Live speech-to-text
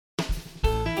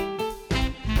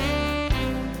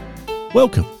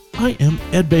Welcome. I am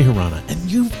Ed Bejarana, and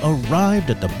you've arrived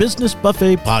at the Business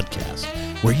Buffet Podcast,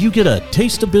 where you get a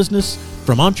taste of business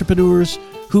from entrepreneurs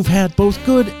who've had both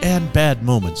good and bad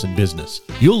moments in business.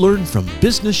 You'll learn from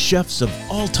business chefs of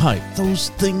all type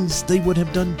those things they would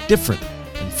have done different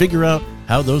and figure out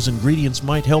how those ingredients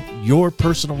might help your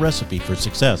personal recipe for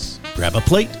success. Grab a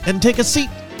plate and take a seat.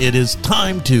 It is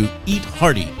time to eat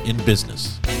hearty in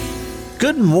business.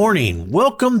 Good morning.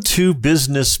 Welcome to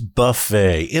Business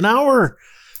Buffet. In our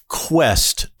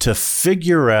quest to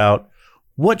figure out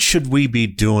what should we be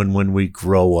doing when we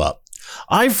grow up,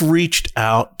 I've reached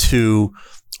out to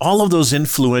all of those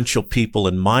influential people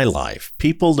in my life,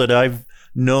 people that I've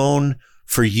known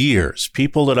for years,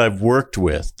 people that I've worked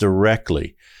with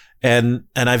directly. And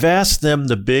I've asked them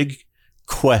the big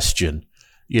question,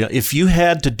 if you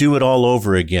had to do it all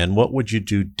over again, what would you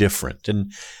do different?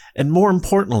 And more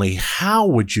importantly, how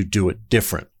would you do it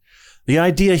different? The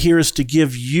idea here is to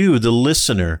give you, the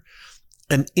listener,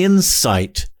 an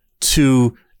insight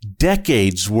to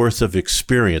decades worth of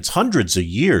experience, hundreds of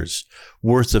years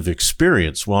worth of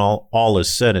experience while all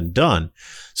is said and done,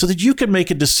 so that you can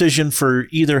make a decision for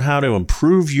either how to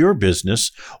improve your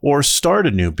business or start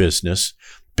a new business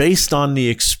based on the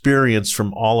experience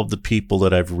from all of the people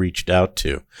that I've reached out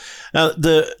to. Now,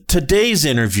 today's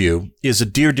interview is a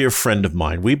dear, dear friend of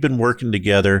mine. We've been working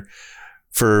together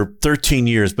for 13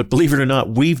 years, but believe it or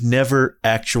not, we've never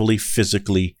actually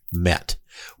physically met.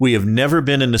 We have never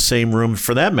been in the same room.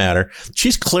 For that matter,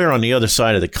 she's clear on the other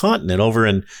side of the continent over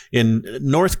in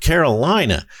North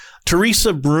Carolina.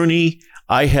 Teresa Bruni,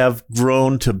 I have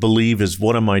grown to believe, is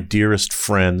one of my dearest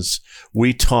friends.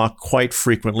 We talk quite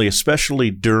frequently,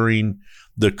 especially during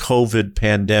the COVID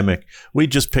pandemic. We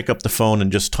just pick up the phone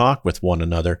and just talk with one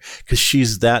another because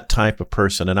she's that type of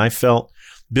person. And I felt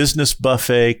Business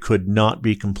Buffet could not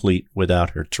be complete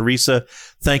without her. Teresa,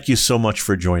 thank you so much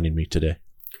for joining me today.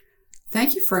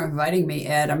 Thank you for inviting me,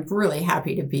 Ed. I'm really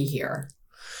happy to be here.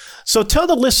 So tell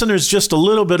the listeners just a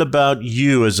little bit about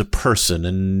you as a person,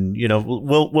 and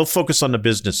we'll focus on the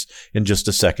business in just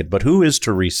a second. But who is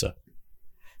Teresa?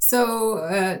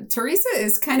 So Teresa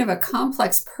is kind of a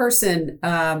complex person.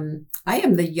 I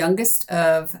am the youngest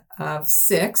of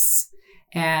six,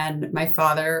 and my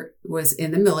father was in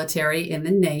the military, in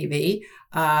the Navy.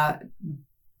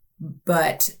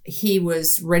 But he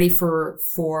was ready for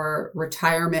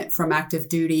retirement from active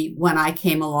duty when I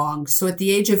came along. So at the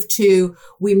age of 2,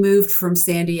 we moved from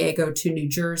San Diego to New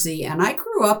Jersey, and I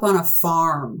grew up on a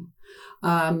farm.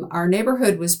 Our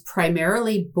neighborhood was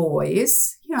primarily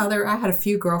boys. I had a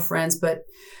few girlfriends, but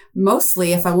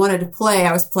mostly if I wanted to play,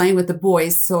 I was playing with the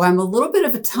boys. So I'm a little bit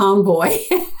of a tomboy.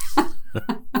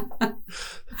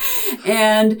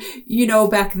 And,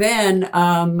 back then,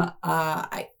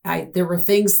 there were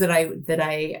things that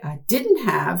I didn't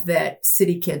have that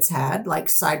city kids had, like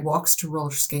sidewalks to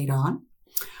roller skate on.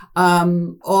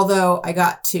 Although I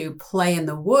got to play in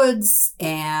the woods,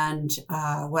 and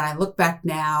when I look back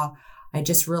now, I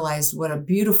just realized what a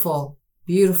beautiful,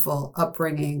 beautiful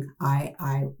upbringing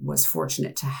I was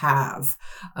fortunate to have.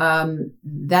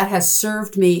 That has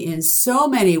served me in so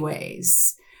many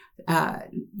ways,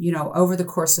 over the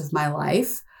course of my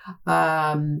life.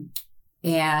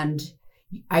 And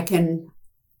I can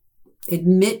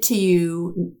admit to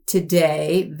you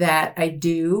today that I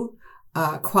do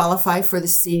qualify for the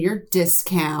senior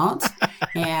discount.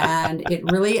 And it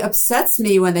really upsets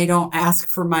me when they don't ask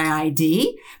for my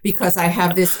ID because I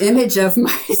have this image of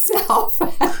myself.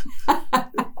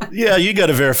 Yeah, you got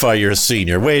to verify you're a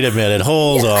senior. Wait a minute.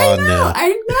 Hold on now.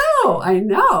 I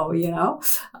know.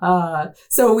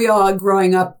 So we all,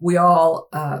 growing up, we all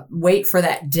wait for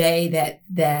that day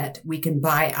that we can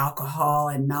buy alcohol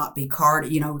and not be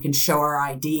carded. We can show our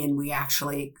ID and we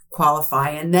actually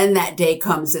qualify. And then that day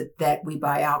comes that we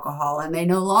buy alcohol and they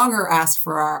no longer ask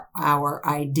for our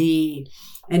ID.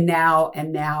 And now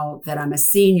that I'm a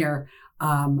senior,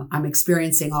 I'm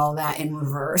experiencing all that in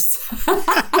reverse.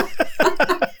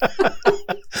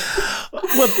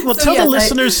 Well, tell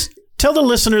the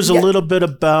listeners a little bit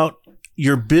about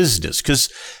your business, because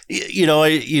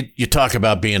you talk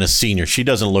about being a senior. She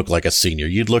doesn't look like a senior.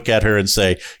 You'd look at her and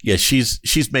say, yeah,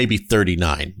 she's maybe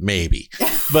 39, maybe.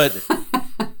 But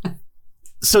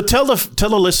so tell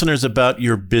the listeners about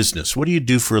your business. What do you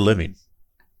do for a living?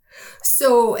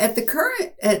 So at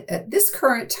this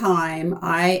current time,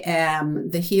 I am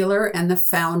the healer and the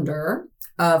founder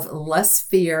of Less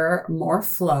Fear, More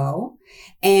Flow.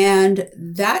 And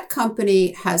that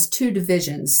company has 2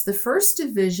 divisions. The first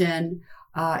division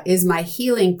is my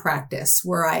healing practice,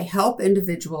 where I help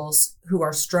individuals who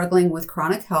are struggling with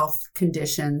chronic health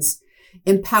conditions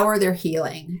empower their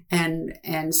healing.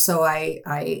 And so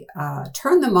I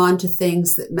turn them on to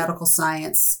things that medical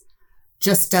science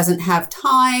just doesn't have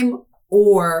time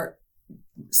or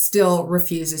still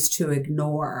refuses to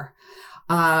ignore.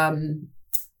 Following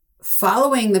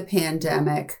the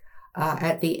pandemic,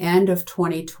 at the end of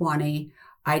 2020,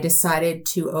 I decided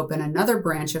to open another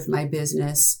branch of my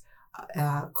business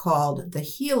called The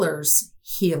Healer's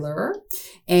Healer.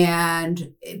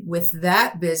 And with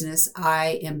that business,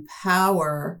 I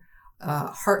empower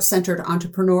heart-centered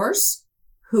entrepreneurs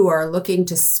who are looking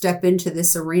to step into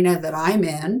this arena that I'm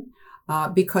in.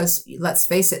 Because let's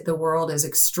face it, the world is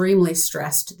extremely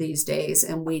stressed these days,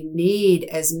 and we need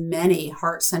as many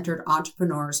heart-centered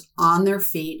entrepreneurs on their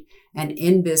feet and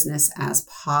in business as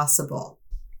possible.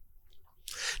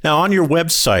 Now, on your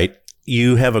website,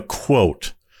 you have a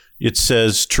quote. It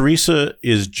says, Teresa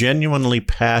is a genuinely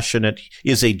passionate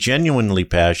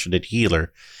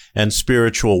healer and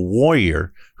spiritual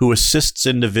warrior who assists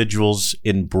individuals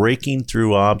in breaking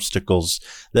through obstacles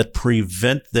that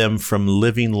prevent them from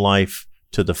living life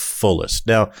to the fullest.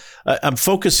 Now, I'm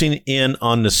focusing in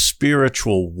on the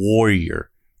spiritual warrior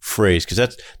phrase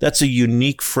because that's a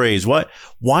unique phrase.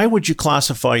 Why would you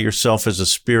classify yourself as a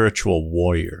spiritual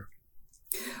warrior?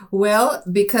 Well,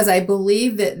 because I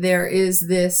believe that there is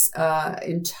this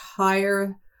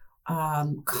entire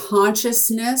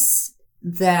consciousness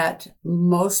that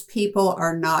most people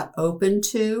are not open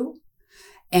to.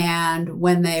 And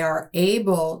when they are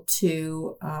able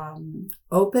to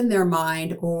open their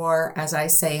mind, or as I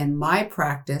say in my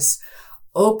practice,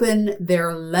 open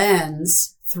their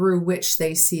lens through which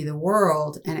they see the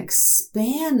world and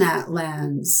expand that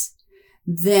lens,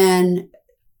 then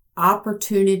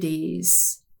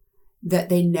opportunities that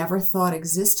they never thought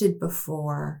existed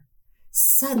before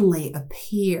suddenly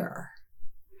appear.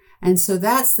 And so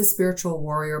that's the spiritual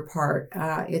warrior part.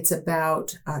 It's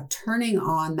about turning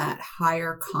on that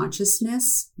higher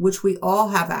consciousness, which we all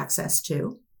have access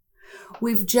to.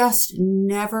 We've just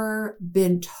never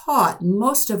been taught,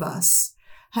 most of us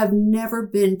have never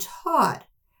been taught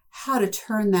how to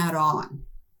turn that on.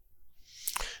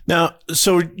 Now,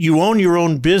 so you own your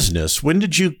own business. When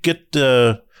did you get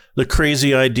the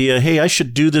crazy idea, hey, I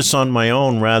should do this on my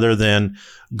own rather than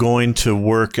going to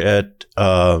work at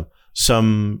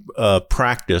some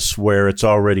practice where it's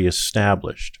already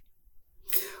established?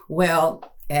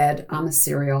 Well, Ed, I'm a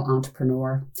serial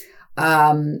entrepreneur.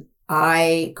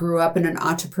 I grew up in an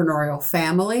entrepreneurial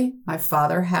family. My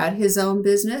father had his own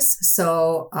business.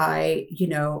 So I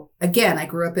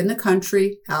grew up in the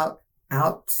country out,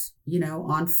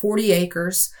 on 40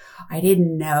 acres. I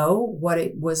didn't know what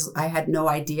it was. I had no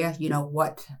idea,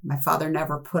 what my father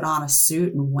never put on a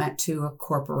suit and went to a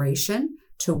corporation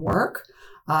to work.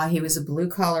 He was a blue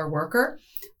collar worker.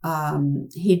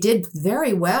 He did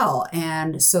very well.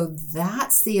 And so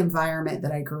that's the environment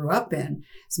that I grew up in.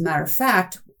 As a matter of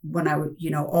fact, when I would,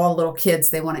 all little kids,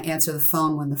 they want to answer the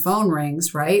phone when the phone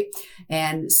rings, right?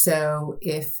 And so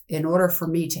if in order for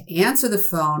me to answer the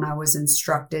phone, I was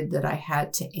instructed that I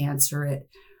had to answer it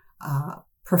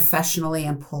professionally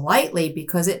and politely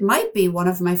because it might be one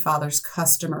of my father's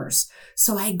customers.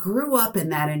 So I grew up in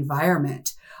that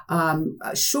environment.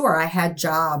 Sure, I had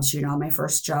jobs, my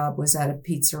first job was at a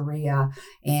pizzeria,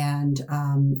 and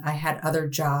I had other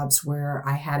jobs where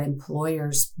I had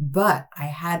employers, but I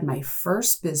had my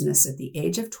first business at the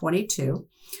age of 22.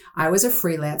 I was a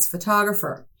freelance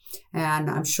photographer, and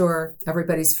I'm sure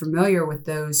everybody's familiar with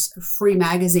those free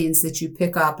magazines that you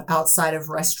pick up outside of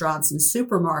restaurants and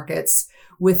supermarkets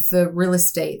with the real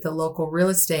estate, the local real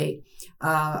estate.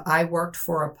 I worked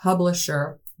for a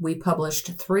publisher. We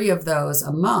published 3 of those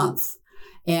a month,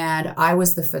 and I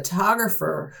was the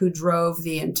photographer who drove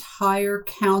the entire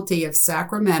county of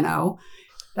Sacramento.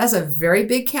 That's a very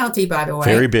big county, by the way.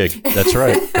 Very big. That's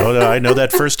right. Oh, no, I know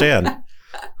that firsthand.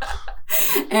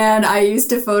 And I used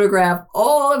to photograph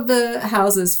all of the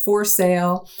houses for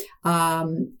sale,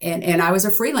 and I was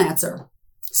a freelancer.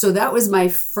 So that was my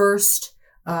first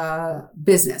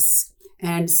business.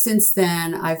 And since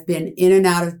then, I've been in and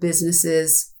out of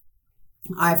businesses.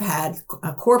 I've had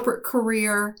a corporate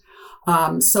career,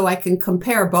 so I can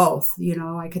compare both.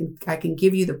 I can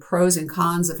give you the pros and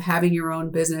cons of having your own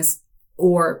business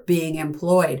or being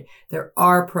employed. There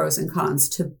are pros and cons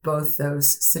to both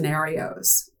those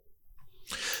scenarios.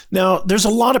 Now, there's a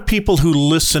lot of people who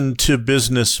listen to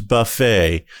Business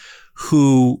Buffet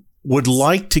who would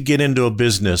like to get into a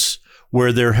business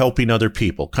where they're helping other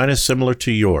people, kind of similar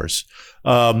to yours.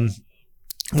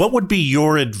 What would be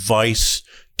your advice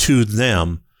to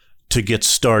them to get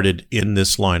started in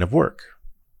this line of work?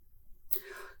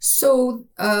 So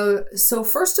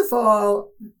first of all,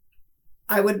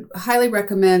 I would highly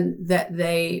recommend that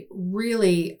they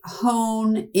really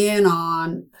hone in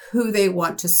on who they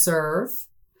want to serve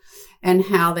and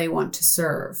how they want to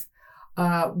serve.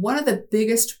 One of the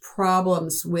biggest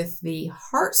problems with the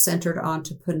heart-centered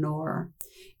entrepreneur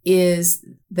is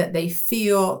that they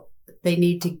feel they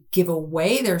need to give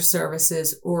away their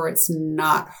services or it's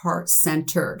not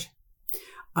heart-centered.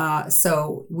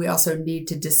 So we also need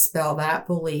to dispel that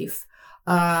belief.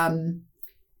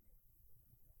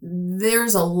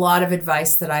 There's a lot of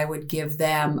advice that I would give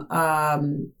them.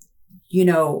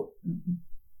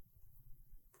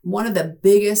 One of the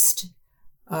biggest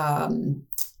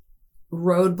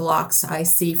roadblocks I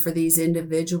see for these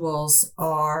individuals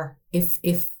are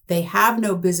if they have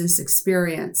no business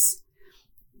experience,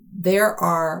 there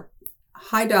are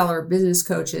high dollar business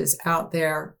coaches out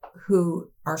there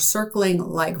who are circling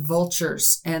like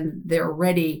vultures and they're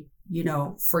ready,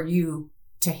 for you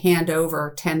to hand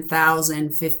over $10,000,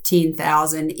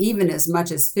 $15,000, even as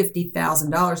much as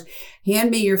 $50,000.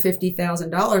 Hand me your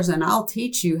 $50,000 and I'll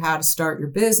teach you how to start your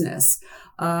business.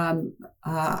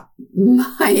 My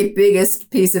biggest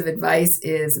piece of advice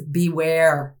is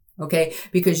beware. Okay,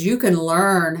 because you can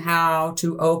learn how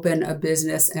to open a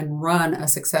business and run a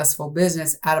successful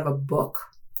business out of a book.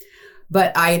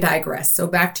 But I digress. So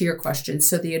back to your question.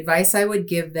 So the advice I would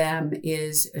give them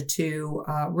is to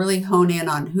really hone in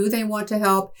on who they want to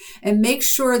help and make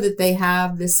sure that they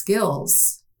have the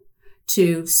skills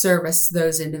to service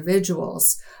those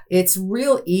individuals. It's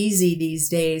real easy these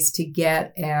days to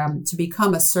get to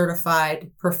become a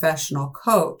certified professional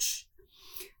coach.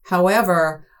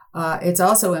 However, it's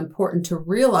also important to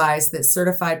realize that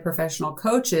certified professional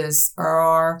coaches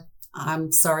are,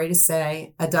 I'm sorry to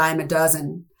say, a dime a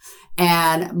dozen.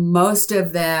 And most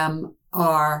of them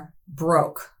are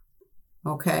broke.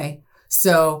 Okay.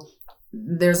 So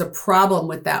there's a problem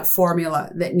with that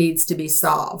formula that needs to be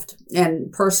solved.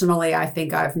 And personally, I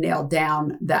think I've nailed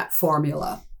down that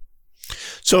formula.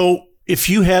 So if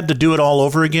you had to do it all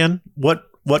over again,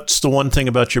 what's the one thing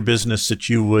about your business that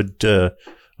you would,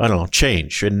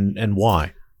 change and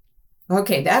why?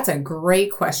 Okay, that's a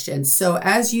great question. So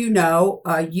as you know,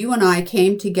 you and I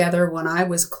came together when I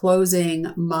was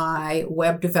closing my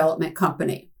web development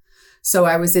company. So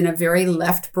I was in a very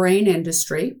left brain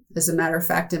industry. As a matter of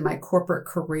fact, in my corporate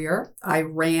career, I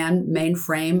ran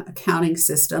mainframe accounting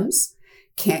systems.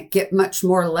 Can't get much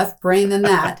more left brain than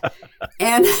that.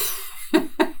 And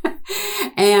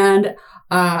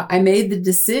I made the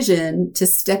decision to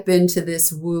step into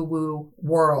this woo-woo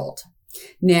world.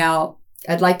 Now,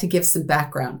 I'd like to give some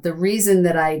background. The reason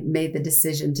that I made the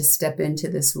decision to step into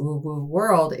this woo-woo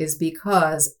world is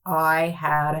because I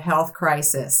had a health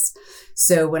crisis.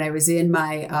 So when I was in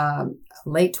my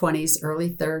late 20s, early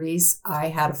 30s, I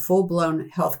had a full-blown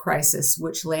health crisis,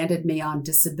 which landed me on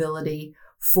disability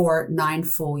for 9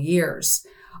 full years.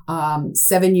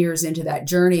 7 years into that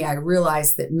journey, I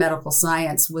realized that medical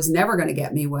science was never going to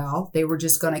get me well. They were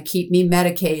just going to keep me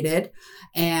medicated.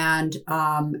 And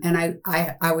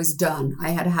I was done.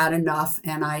 I had had enough,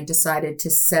 and I decided to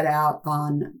set out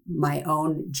on my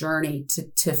own journey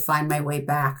to find my way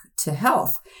back to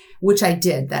health, which I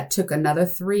did. That took another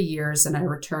 3 years, and I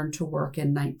returned to work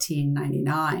in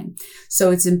 1999.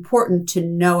 So it's important to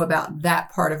know about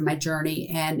that part of my journey,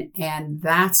 and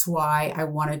that's why I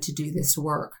wanted to do this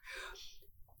work.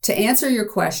 To answer your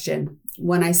question,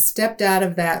 when I stepped out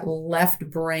of that left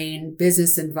brain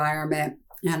business environment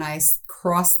and I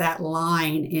crossed that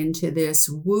line into this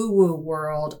woo-woo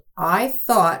world, I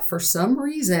thought for some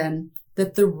reason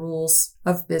that the rules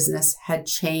of business had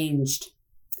changed.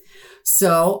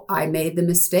 So I made the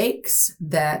mistakes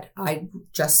that I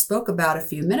just spoke about a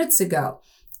few minutes ago.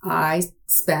 I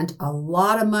spent a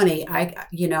lot of money.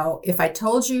 If I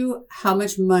told you how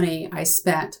much money I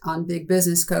spent on big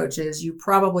business coaches, you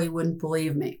probably wouldn't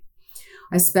believe me.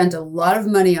 I spent a lot of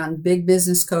money on big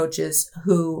business coaches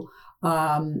who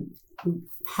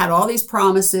had all these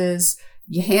promises.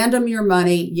 You hand them your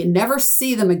money. You never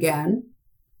see them again.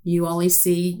 You only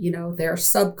see, their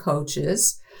sub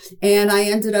coaches. And I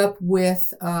ended up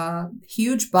with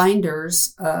huge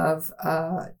binders of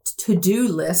to-do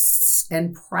lists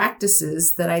and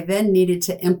practices that I then needed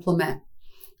to implement.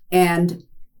 And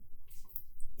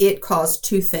it caused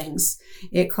two things.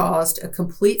 It caused a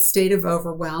complete state of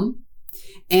overwhelm,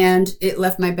 and it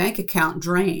left my bank account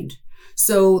drained.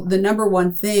 So the number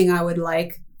one thing I would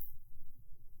like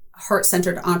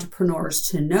heart-centered entrepreneurs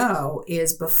to know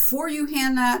is before you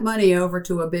hand that money over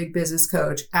to a big business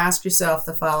coach, ask yourself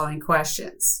the following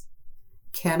questions.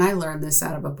 Can I learn this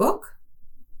out of a book?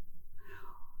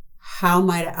 How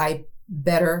might I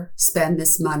better spend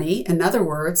this money? In other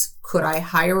words, could I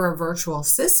hire a virtual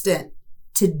assistant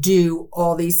to do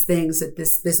all these things that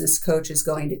this business coach is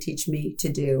going to teach me to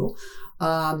do.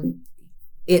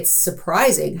 It's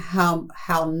surprising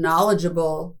how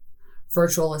knowledgeable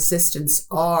virtual assistants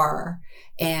are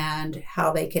and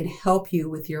how they can help you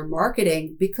with your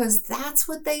marketing, because that's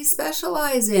what they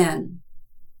specialize in.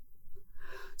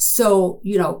 So,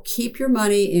 keep your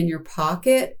money in your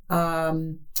pocket,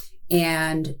 and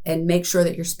make sure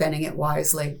that you're spending it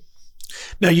wisely.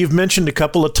 Now, you've mentioned a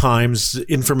couple of times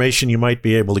information you might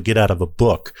be able to get out of a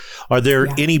book. Are there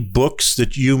any books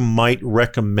that you might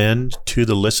recommend to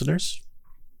the listeners?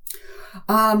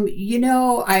 I'm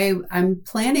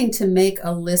planning to make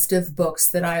a list of books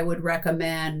that I would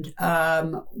recommend.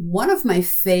 One of my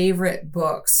favorite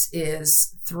books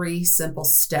is 3 Simple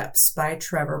Steps by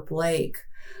Trevor Blake.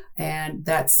 And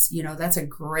that's a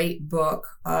great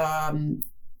book.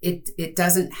 It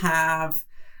doesn't have,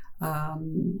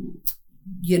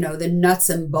 the nuts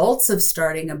and bolts of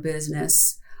starting a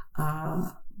business,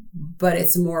 but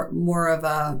it's more of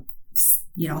a,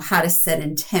 how to set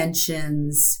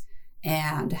intentions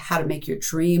and how to make your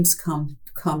dreams come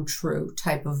true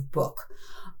type of book.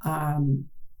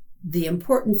 The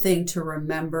important thing to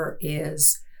remember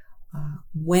is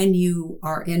when you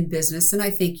are in business, and I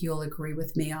think you'll agree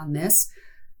with me on this,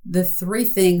 the 3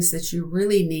 things that you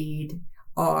really need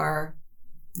are,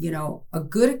 a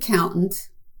good accountant,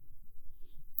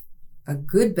 a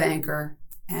good banker,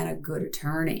 and a good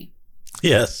attorney.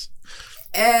 Yes.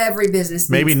 Every business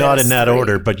needs maybe not in that 3.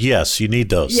 order, but yes, you need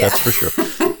those. Yeah. That's for sure.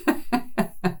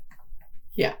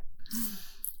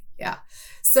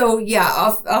 So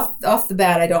off the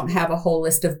bat, I don't have a whole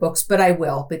list of books, but I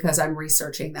will, because I'm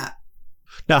researching that.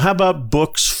 Now, how about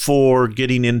books for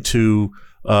getting into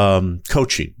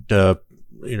coaching?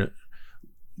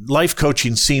 Life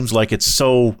coaching seems like it's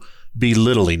so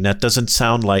belittling. That doesn't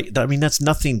sound like, that's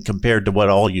nothing compared to what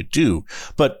all you do.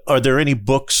 But are there any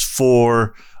books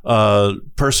for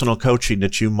personal coaching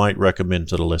that you might recommend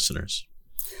to the listeners?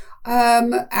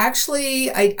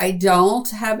 Actually, I don't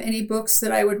have any books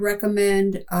that I would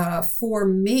recommend. For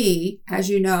me, as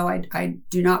you know, I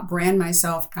do not brand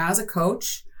myself as a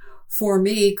coach. For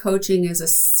me, coaching is a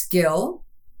skill.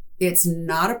 It's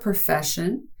not a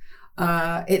profession,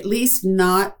 at least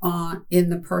not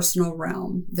in the personal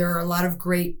realm. There are a lot of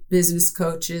great business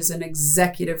coaches and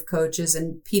executive coaches,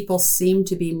 and people seem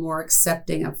to be more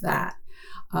accepting of that.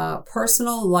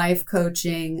 Personal life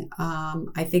coaching,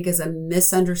 I think, is a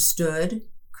misunderstood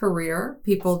career.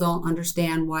 People don't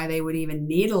understand why they would even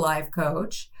need a life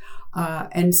coach.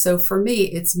 And so for me,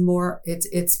 it's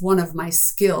one of my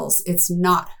skills. It's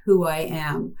not who I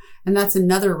am. And that's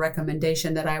another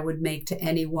recommendation that I would make to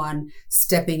anyone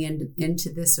stepping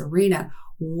into this arena.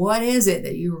 What is it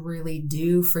that you really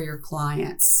do for your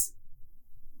clients?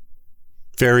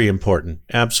 Very important.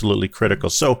 Absolutely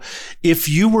critical. So if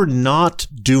you were not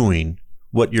doing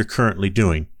what you're currently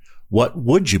doing, what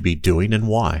would you be doing and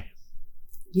why?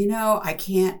 I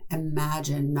can't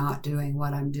imagine not doing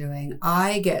what I'm doing.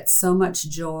 I get so much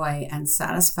joy and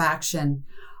satisfaction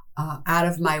out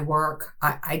of my work.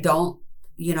 I don't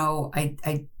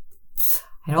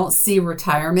see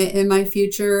retirement in my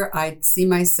future. I see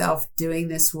myself doing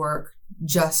this work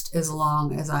just as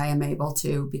long as I am able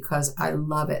to, because I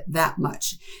love it that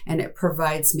much, and it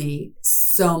provides me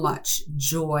so much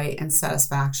joy and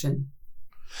satisfaction.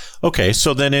 Okay,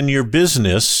 so then in your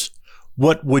business,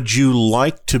 what would you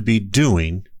like to be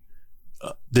doing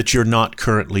that you're not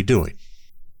currently doing?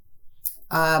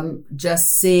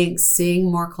 Just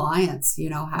seeing more clients,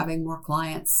 having more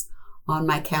clients on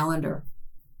my calendar.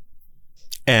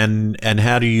 And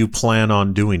how do you plan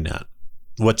on doing that?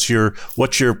 What's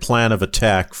your plan of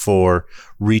attack for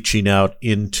reaching out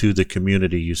into the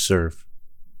community you serve?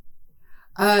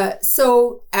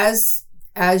 So as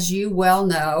you well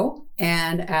know,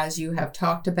 and as you have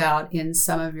talked about in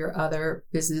some of your other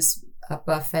Business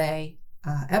Buffet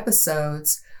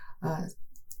episodes,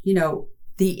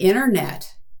 the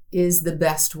internet is the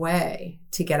best way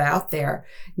to get out there.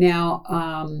 Now,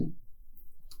 I'm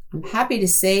happy to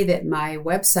say that my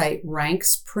website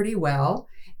ranks pretty well,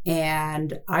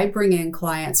 and I bring in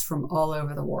clients from all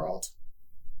over the world.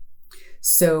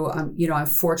 So, I'm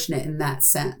fortunate in that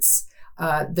sense.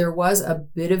 There was a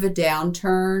bit of a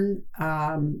downturn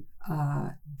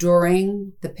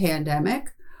during the pandemic.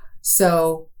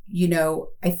 So,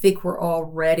 I think we're all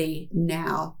ready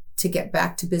now to get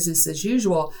back to business as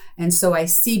usual. And so I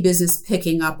see business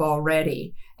picking up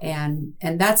already. And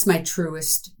that's my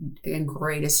truest and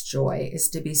greatest joy, is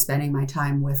to be spending my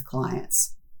time with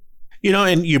clients.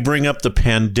 And you bring up the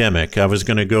pandemic. I was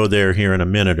going to go there here in a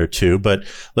minute or two, but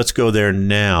let's go there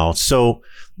now. So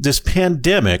this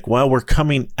pandemic, while we're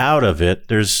coming out of it,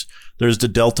 there's the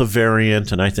Delta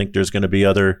variant, and I think there's going to be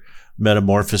other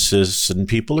metamorphoses, and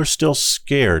people are still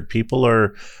scared. People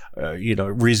are,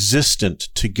 resistant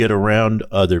to get around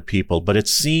other people. But it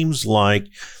seems like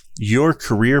your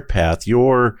career path,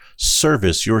 your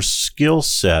service, your skill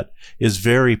set is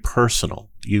very personal.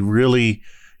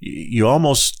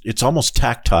 It's almost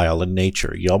tactile in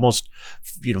nature. You almost,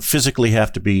 physically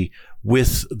have to be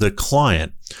with the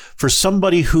client. For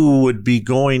somebody who would be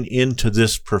going into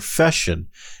this profession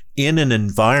in an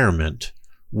environment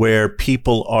where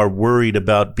people are worried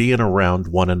about being around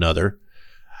one another,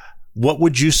 what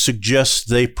would you suggest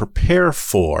they prepare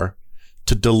for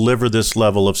to deliver this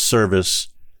level of service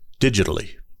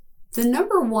digitally? The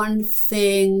number one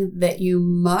thing that you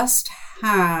must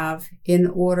have in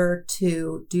order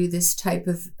to do this type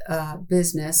of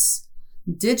business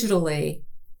digitally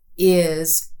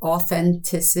is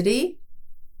authenticity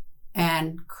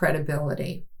and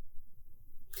credibility.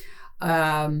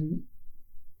 I've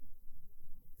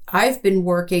been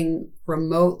working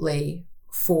remotely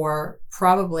for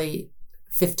probably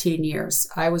 15 years.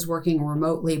 I was working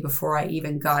remotely before I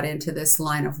even got into this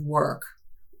line of work,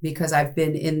 because I've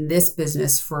been in this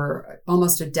business for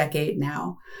almost a decade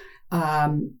now.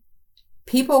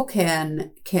 People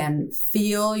can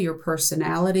feel your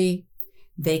personality.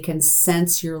 They can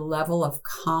sense your level of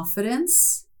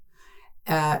confidence,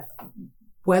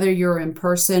 whether you're in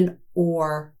person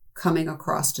or coming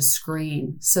across a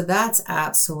screen. So that's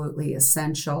absolutely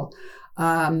essential.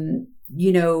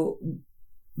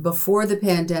 Before the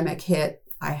pandemic hit,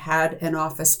 I had an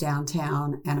office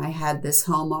downtown, and I had this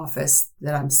home office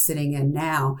that I'm sitting in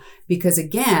now because,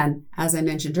 again, as I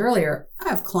mentioned earlier, I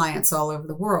have clients all over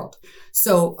the world.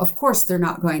 So, of course, they're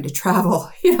not going to travel.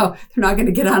 They're not going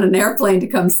to get on an airplane to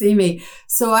come see me.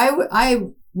 So I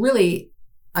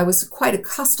was quite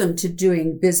accustomed to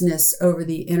doing business over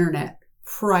the internet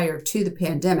prior to the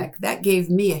pandemic. That gave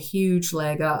me a huge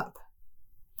leg up.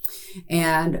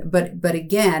 But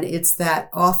again, it's that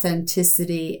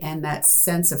authenticity and that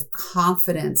sense of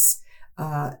confidence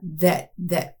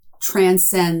that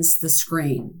transcends the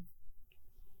screen.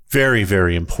 Very,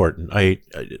 very important.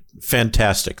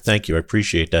 Fantastic. Thank you. I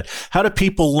appreciate that. How do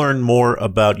people learn more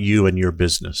about you and your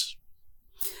business?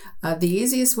 The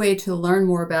easiest way to learn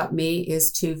more about me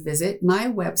is to visit my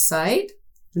website.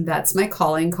 That's my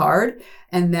calling card,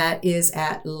 and that is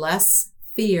at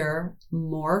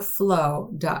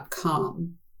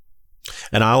lessfearmoreflow.com.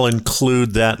 And I'll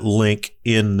include that link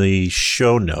in the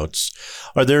show notes.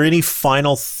 Are there any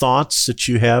final thoughts that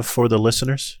you have for the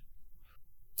listeners?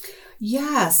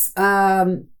 Yes.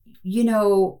 As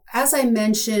I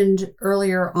mentioned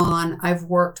earlier on, I've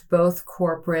worked both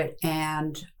corporate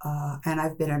and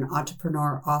I've been an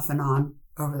entrepreneur off and on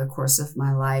over the course of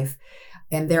my life.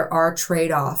 And there are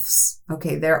trade-offs.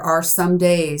 Okay, there are some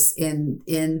days in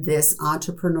this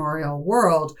entrepreneurial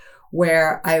world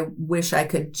where I wish I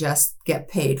could just get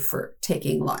paid for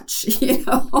taking lunch,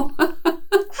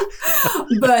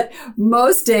 But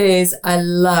most days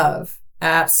I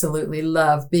absolutely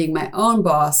love being my own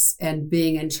boss and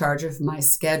being in charge of my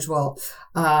schedule.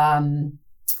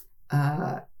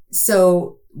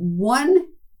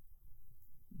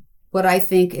 What I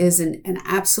think is an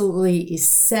absolutely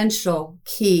essential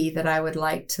key that I would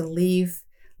like to leave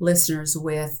listeners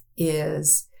with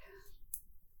is,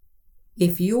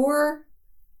 if you're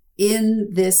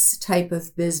in this type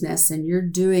of business and you're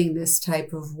doing this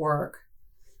type of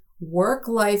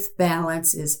work-life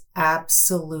balance is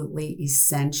absolutely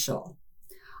essential.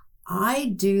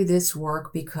 I do this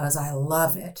work because I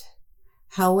love it.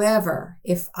 However,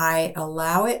 if I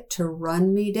allow it to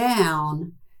run me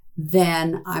down,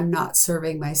 then I'm not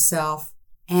serving myself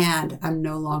and I'm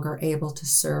no longer able to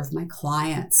serve my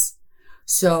clients.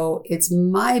 So it's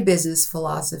my business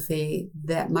philosophy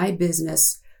that my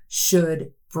business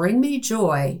should bring me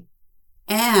joy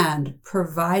and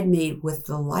provide me with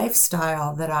the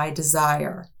lifestyle that I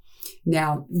desire.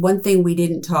 Now, one thing we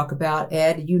didn't talk about,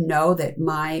 Ed, that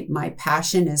my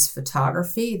passion is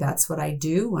photography. That's what I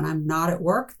do when I'm not at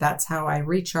work. That's how I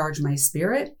recharge my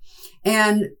spirit.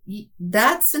 And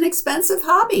that's an expensive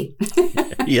hobby.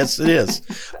 Yes, it is.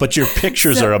 But your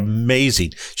pictures are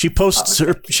amazing. She posts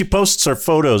her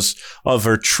photos of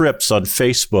her trips on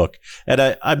Facebook,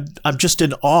 and I'm just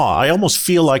in awe. I almost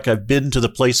feel like I've been to the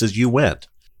places you went.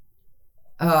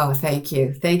 Oh, thank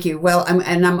you. Thank you. Well,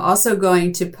 I'm also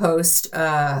going to post,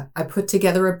 I put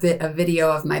together a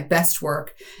video of my best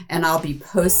work, and I'll be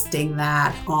posting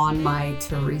that on my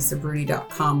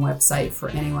teresabruni.com website for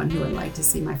anyone who would like to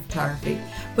see my photography.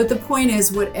 But the point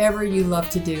is, whatever you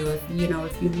love to do, if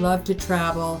you love to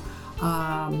travel,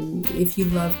 if you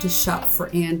love to shop for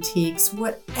antiques,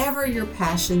 whatever your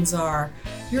passions are,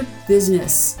 your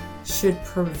business should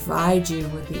provide you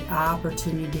with the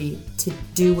opportunity to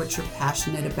do what you're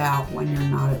passionate about when you're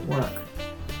not at work.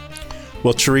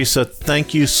 Well, Teresa,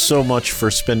 thank you so much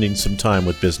for spending some time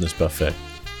with Business Buffet.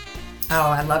 Oh,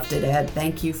 I loved it, Ed.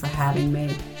 Thank you for having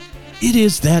me. It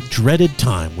is that dreaded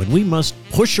time when we must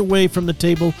push away from the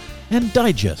table and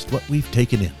digest what we've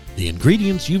taken in. The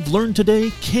ingredients you've learned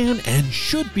today can and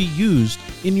should be used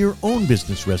in your own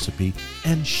business recipe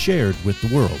and shared with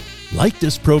the world. Like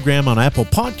this program on Apple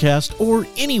Podcast or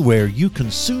anywhere you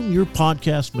consume your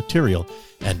podcast material,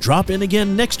 and drop in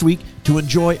again next week to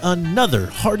enjoy another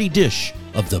hearty dish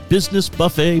of the Business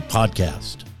Buffet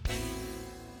podcast.